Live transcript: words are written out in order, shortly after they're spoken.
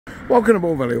Welcome to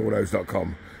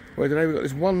BourneValleyAutos.com, where today we've got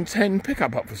this 110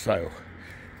 pickup up for sale.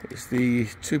 It's the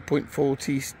 2.4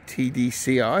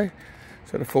 TDCi,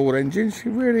 so the Ford engine. It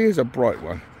really is a bright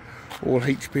one. All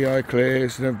HPI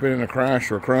clears, never been in a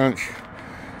crash or a crunch,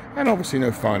 and obviously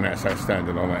no finance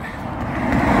outstanding on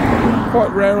it.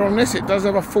 Quite rare on this, it does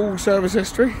have a full service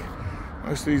history.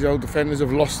 Most of these old Defenders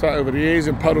have lost that over the years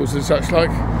in puddles and such like.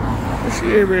 This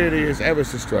here really is ever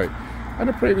so straight. And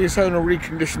the previous owner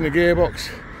reconditioned the gearbox.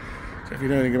 So if you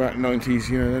know anything about 90s,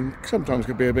 you know, then sometimes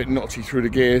can be a bit knotty through the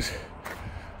gears.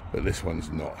 But this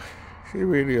one's not. She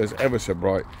really is ever so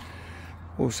bright.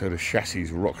 Also the chassis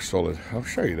is rock solid. I'll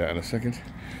show you that in a second.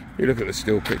 If you look at the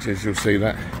still pictures, you'll see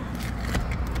that.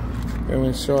 Go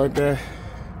inside there.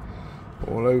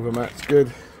 All over mat's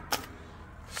good.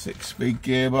 6-speed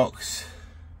gearbox.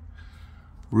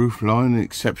 Roof line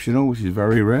exceptional, which is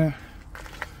very rare.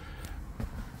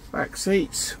 Back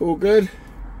seats, all good.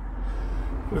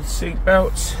 With seat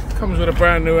belts. Comes with a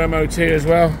brand new MOT as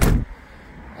well.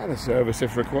 And a service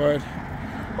if required.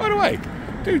 By the way,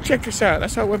 do check us out.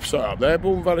 That's our website up there,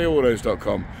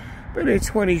 BourneValleyAutos.com. Been here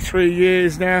 23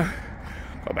 years now.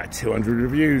 Got about 200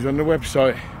 reviews on the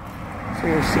website. So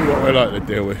we'll see what we like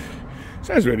to deal with.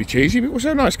 Sounds really cheesy, but we're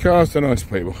so nice cars to nice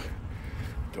people.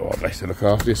 Do our best to look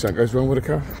after you, something goes wrong with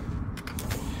the car.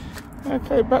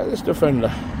 Okay, back to this Defender.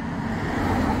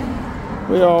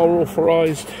 We are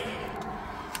authorised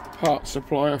part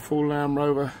supplier for Land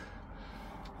Rover.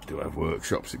 Do have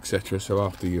workshops, etc. So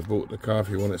after you've bought the car, if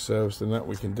you want it serviced and that,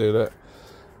 we can do that.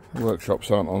 The workshops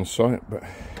aren't on site, but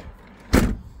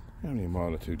only a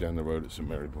mile or two down the road at St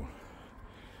Marybourne.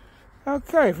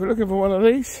 Okay, if we're looking for one of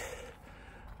these,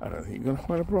 I don't think you're going to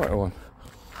find a brighter one.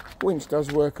 Winch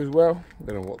does work as well. I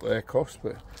don't know what they cost,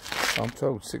 but I'm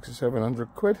told 600 or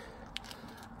 700 quid,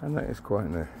 and that is quite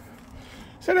new.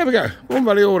 So there we go,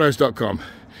 BourneValleyAutos.com.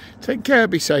 Take care,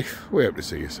 be safe. We hope to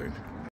see you soon.